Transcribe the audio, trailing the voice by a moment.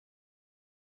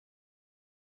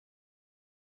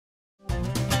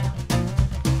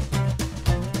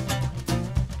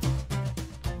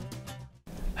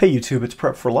Hey YouTube, it's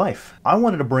Prep for Life. I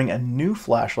wanted to bring a new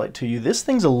flashlight to you. This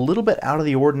thing's a little bit out of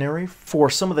the ordinary for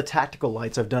some of the tactical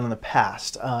lights I've done in the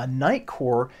past.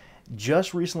 Nitecore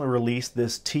just recently released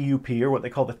this TUP, or what they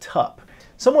call the TUP.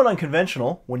 Somewhat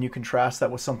unconventional when you contrast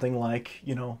that with something like,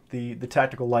 the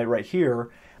tactical light right here,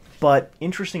 but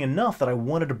interesting enough that I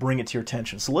wanted to bring it to your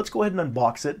attention. So let's go ahead and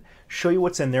unbox it, show you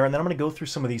what's in there, and then I'm going to go through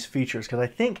some of these features, because I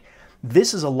think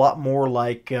this is a lot more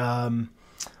like,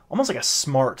 almost like a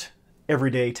smart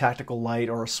everyday tactical light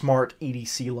or a smart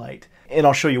EDC light, and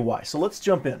I'll show you why. So let's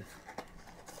jump in.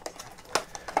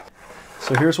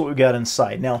 So here's what we got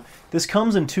inside. Now this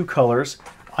comes in two colors.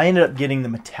 I ended up getting the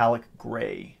metallic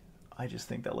gray. I just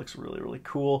think that looks really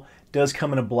cool. It does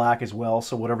come in a black as well,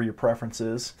 so whatever your preference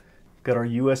is. Got our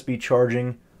USB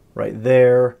charging right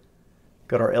there.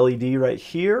 Got our LED right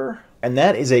here, and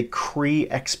that is a Cree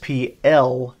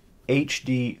XP-L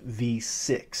HD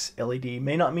V6 LED.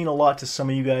 May not mean a lot to some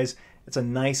of you guys. It's a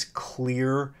nice,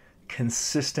 clear,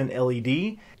 consistent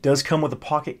LED. Does come with a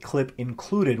pocket clip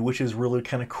included, which is really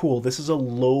kind of cool. This is a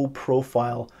low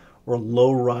profile or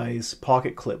low rise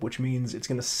pocket clip, which means it's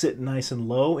going to sit nice and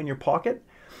low in your pocket.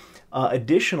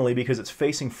 Additionally, because it's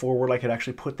facing forward, I could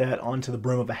actually put that onto the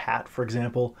brim of a hat, for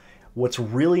example. What's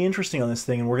really interesting on this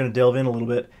thing, and we're going to delve in a little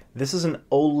bit, this is an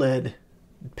OLED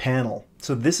panel.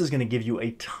 So this is going to give you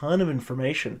a ton of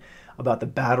information about the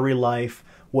battery life,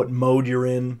 what mode you're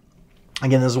in.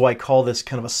 Again, this is why I call this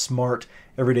kind of a smart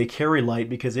everyday carry light,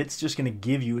 because it's just going to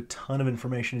give you a ton of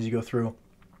information as you go through.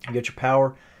 You get your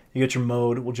power, you get your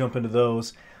mode, we'll jump into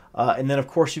those. And then of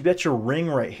course you've got your ring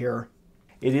right here.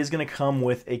 It is going to come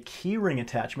with a key ring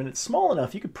attachment. It's small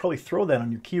enough, you could probably throw that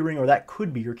on your key ring, or that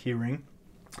could be your key ring.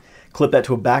 Clip that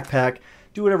to a backpack,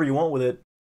 do whatever you want with it.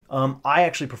 I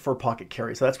actually prefer pocket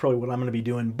carry, so that's probably what I'm going to be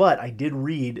doing. But I did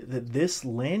read that this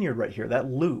lanyard right here,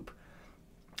 that loop,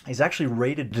 is actually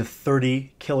rated to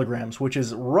 30 kilograms, which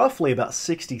is roughly about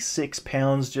 66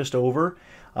 pounds, just over.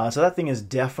 So that thing is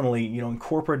definitely,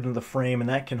 incorporated into the frame, and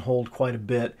that can hold quite a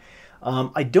bit.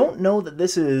 I don't know that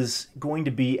this is going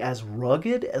to be as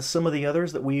rugged as some of the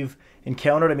others that we've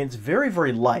encountered. I mean, it's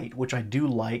very light, which I do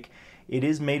like. It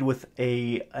is made with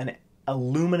an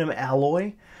aluminum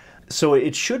alloy, so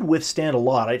it should withstand a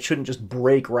lot. It shouldn't just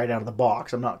break right out of the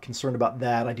box. I'm not concerned about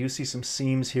that. I do see some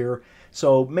seams here.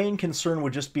 So main concern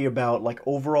would just be about like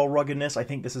overall ruggedness. I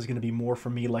think this is going to be more for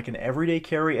me like an everyday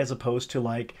carry, as opposed to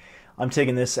like I'm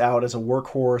taking this out as a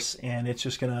workhorse and it's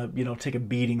just going to, take a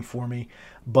beating for me.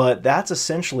 But that's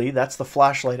the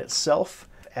flashlight itself.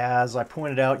 As I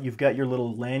pointed out, you've got your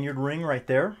little lanyard ring right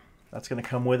there. That's going to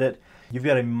come with it. You've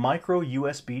got a micro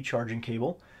USB charging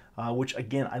cable. Which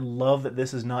again, I love that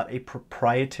this is not a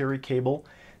proprietary cable,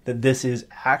 that this is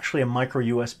actually a micro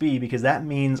USB, because that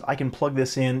means I can plug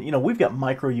this in. We've got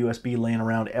micro USB laying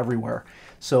around everywhere.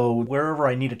 So wherever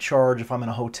I need a charge, if I'm in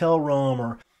a hotel room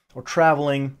or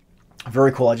traveling,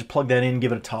 very cool. I just plug that in,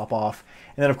 give it a top off.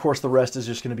 And then of course the rest is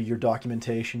just going to be your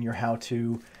documentation, your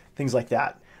how-to, things like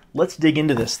that. Let's dig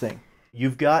into this thing.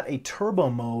 You've got a turbo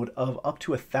mode of up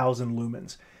to 1,000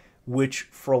 lumens. Which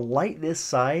for a light this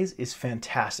size is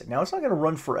fantastic. Now it's not going to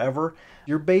run forever.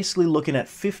 You're basically looking at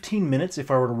 15 minutes if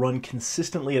I were to run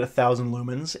consistently at 1,000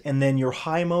 lumens, and then your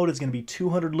high mode is going to be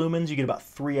 200 lumens. You get about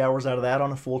 3 hours out of that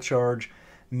on a full charge.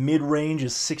 Mid-range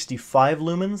is 65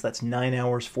 lumens, that's 9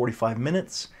 hours 45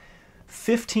 minutes.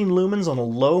 15 lumens on a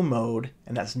low mode,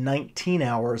 and that's 19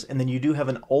 hours, and then you do have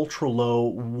an ultra-low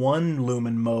 1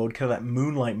 lumen mode, kind of that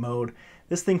moonlight mode.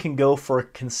 This thing can go for a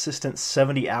consistent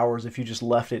 70 hours if you just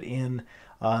left it in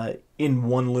 1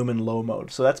 lumen low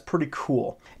mode. So that's pretty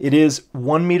cool. It is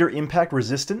 1 meter impact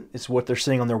resistant. It's what they're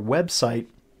saying on their website.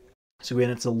 So again,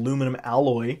 it's aluminum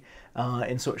alloy,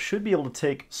 and so it should be able to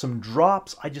take some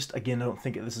drops. I don't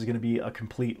think this is going to be a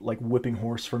complete like whipping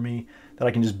horse for me that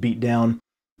I can just beat down.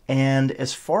 And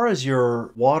as far as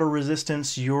your water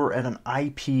resistance, you're at an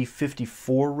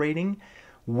IP54 rating,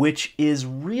 which is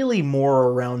really more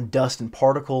around dust and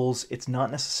particles. It's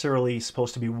not necessarily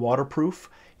supposed to be waterproof,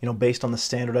 based on the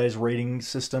standardized rating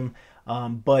system,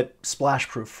 but splash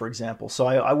proof, for example. So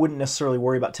I wouldn't necessarily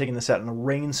worry about taking this out in a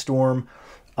rainstorm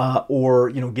or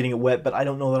getting it wet, but I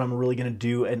don't know that I'm really going to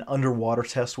do an underwater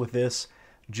test with this,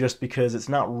 just because it's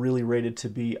not really rated to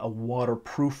be a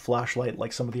waterproof flashlight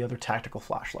like some of the other tactical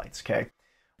flashlights, okay?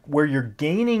 Where you're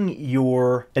gaining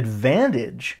your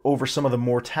advantage over some of the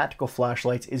more tactical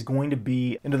flashlights is going to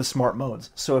be into the smart modes.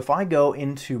 So if I go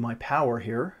into my power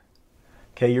here,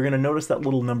 okay, you're going to notice that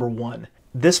little number 1.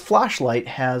 This flashlight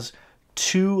has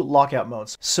 2 lockout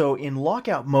modes. So in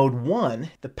lockout mode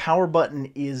 1, the power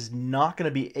button is not going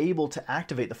to be able to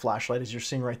activate the flashlight, as you're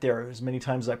seeing right there. As many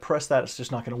times as I press that, it's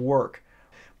just not going to work.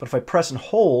 But if I press and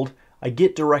hold, I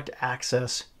get direct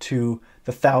access to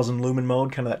the 1000 lumen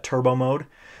mode, kind of that turbo mode.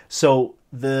 So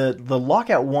the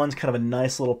lockout one's kind of a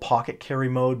nice little pocket carry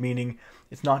mode, meaning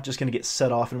it's not just going to get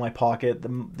set off in my pocket.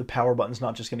 The power button's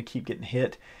not just going to keep getting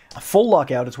hit. A full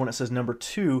lockout is when it says number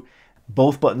 2.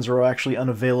 Both buttons are actually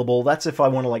unavailable. That's if I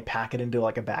want to like pack it into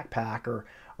like a backpack or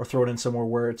throw it in somewhere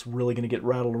where it's really going to get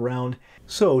rattled around.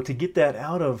 So to get that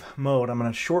out of mode, I'm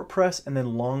going to short press and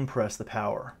then long press the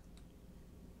power.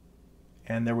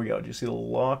 And there we go. Do you see the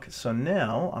lock? So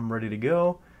now I'm ready to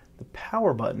go. The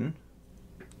power button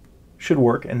should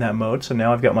work in that mode. So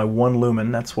now I've got my 1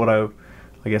 lumen. That's what I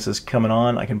guess is coming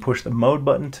on. I can push the mode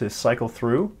button to cycle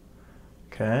through.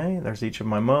 Okay, there's each of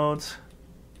my modes.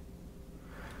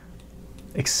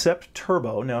 Except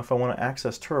turbo. Now if I want to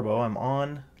access turbo, I'm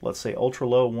on, let's say ultra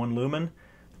low 1 lumen.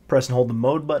 Press and hold the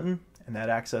mode button and that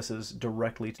accesses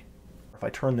directly. If I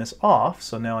turn this off,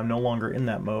 so now I'm no longer in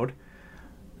that mode,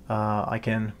 I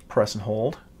can press and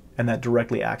hold and that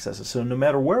directly accesses. So no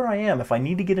matter where I am, if I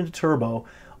need to get into turbo,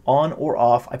 on or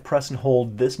off, I press and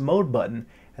hold this mode button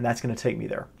and that's going to take me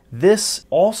there. This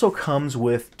also comes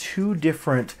with 2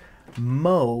 different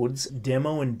modes,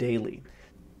 demo and daily.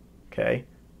 Okay.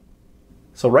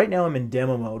 So right now I'm in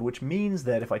demo mode, which means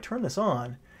that if I turn this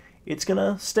on, it's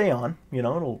gonna stay on, you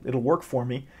know, it'll work for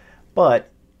me,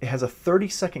 but it has a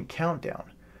 30-second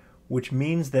countdown, which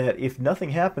means that if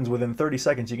nothing happens within 30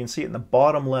 seconds, you can see it in the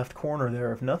bottom left corner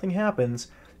there, if nothing happens,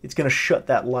 it's gonna shut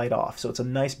that light off. So it's a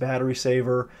nice battery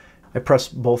saver. I press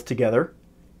both together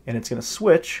and it's gonna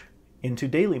switch into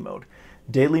daily mode.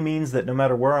 Daily means that no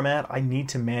matter where I'm at, I need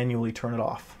to manually turn it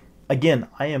off. Again,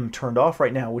 I am turned off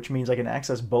right now, which means I can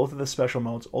access both of the special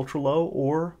modes, ultra low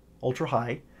or ultra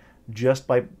high, just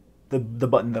by the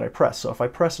button that I press. So if I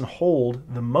press and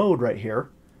hold the mode right here,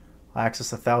 I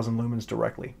access 1000 lumens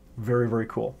directly. Very, very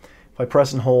cool. If I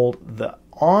press and hold the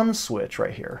on switch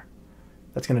right here,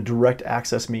 that's going to direct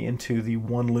access me into the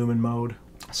 1 lumen mode.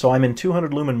 So I'm in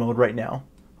 200 lumen mode right now.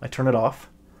 I turn it off.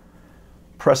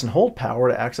 Press and hold power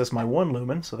to access my 1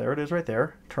 lumen. So there it is right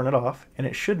there. Turn it off. And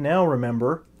it should now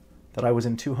remember that I was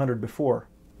in 200 before.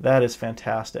 That is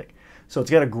fantastic. So it's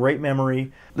got a great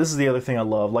memory. This is the other thing I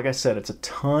love. Like I said, it's a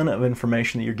ton of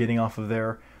information that you're getting off of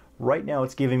there. Right now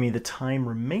it's giving me the time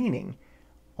remaining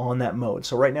on that mode.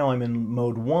 So right now I'm in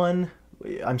mode 1,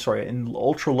 I'm sorry, in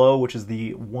ultra low, which is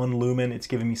the 1 lumen. It's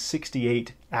giving me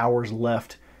 68 hours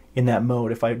left in that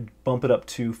mode. If I bump it up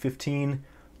to 15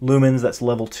 lumens, that's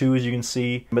level 2 as you can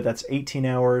see, but that's 18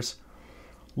 hours.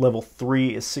 Level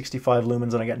 3 is 65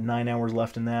 lumens, and I got 9 hours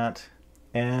left in that.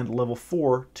 And level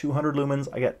 4, 200 lumens,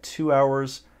 I got 2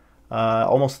 hours,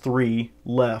 almost 3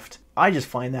 left. I just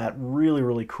find that really,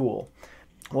 really cool.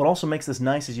 What also makes this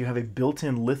nice is you have a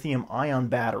built-in lithium-ion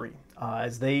battery.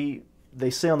 As they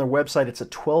say on their website, it's a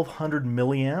 1200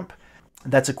 milliamp.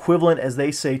 That's equivalent, as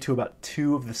they say, to about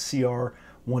 2 of the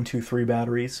CR123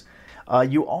 batteries.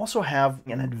 You also have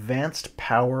an advanced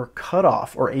power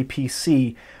cutoff, or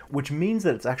APC, which means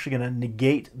that it's actually going to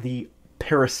negate the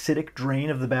parasitic drain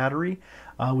of the battery,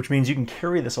 which means you can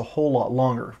carry this a whole lot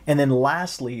longer. And then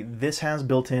lastly, this has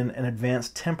built in an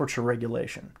advanced temperature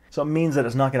regulation. So it means that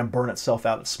it's not going to burn itself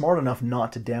out. It's smart enough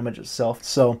not to damage itself.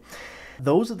 So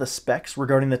those are the specs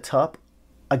regarding the TUP.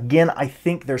 Again, I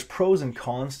think there's pros and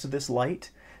cons to this light,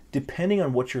 depending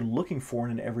on what you're looking for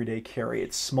in an everyday carry.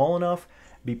 It's small enough,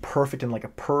 be perfect in like a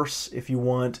purse if you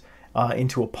want,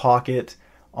 into a pocket,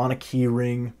 on a key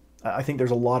ring. I think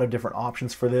there's a lot of different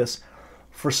options for this.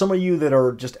 For some of you that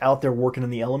are just out there working in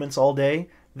the elements all day,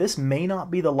 this may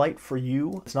not be the light for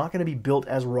you. It's not going to be built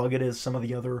as rugged as some of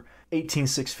the other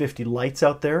 18650 lights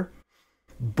out there,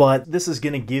 but this is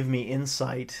going to give me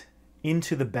insight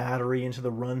into the battery, into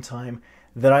the runtime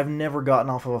that I've never gotten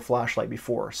off of a flashlight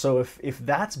before. So if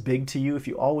that's big to you, if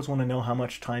you always want to know how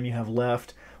much time you have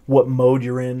left, what mode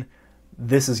you're in,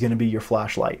 this is going to be your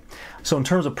flashlight. So in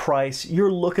terms of price,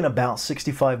 you're looking about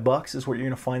 65 bucks is what you're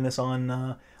going to find this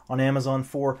on Amazon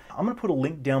for. I'm going to put a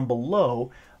link down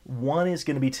below. One is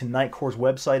going to be to Nitecore's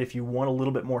website if you want a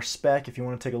little bit more spec, if you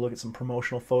want to take a look at some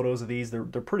promotional photos of these. They're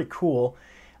pretty cool.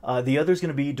 The other is going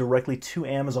to be directly to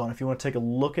Amazon if you want to take a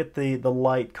look at the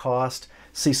light cost,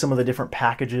 see some of the different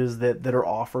packages that are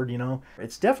offered. You know,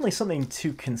 it's definitely something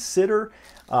to consider.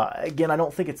 Again, I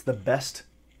don't think it's the best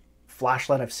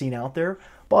flashlight I've seen out there,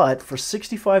 but for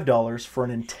 $65 for an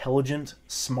intelligent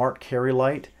smart carry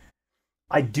light,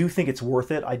 I do think it's worth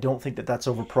it. I don't think that that's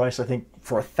overpriced. I think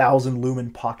for a 1000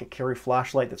 lumen pocket carry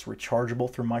flashlight that's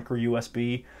rechargeable through micro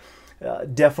USB,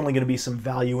 definitely going to be some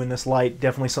value in this light,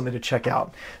 definitely something to check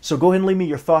out. So go ahead and leave me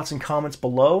your thoughts and comments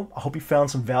below. I hope you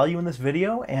found some value in this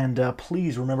video, and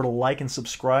please remember to like and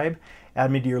subscribe.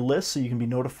 Add me to your list so you can be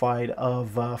notified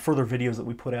of further videos that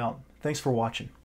we put out. Thanks for watching.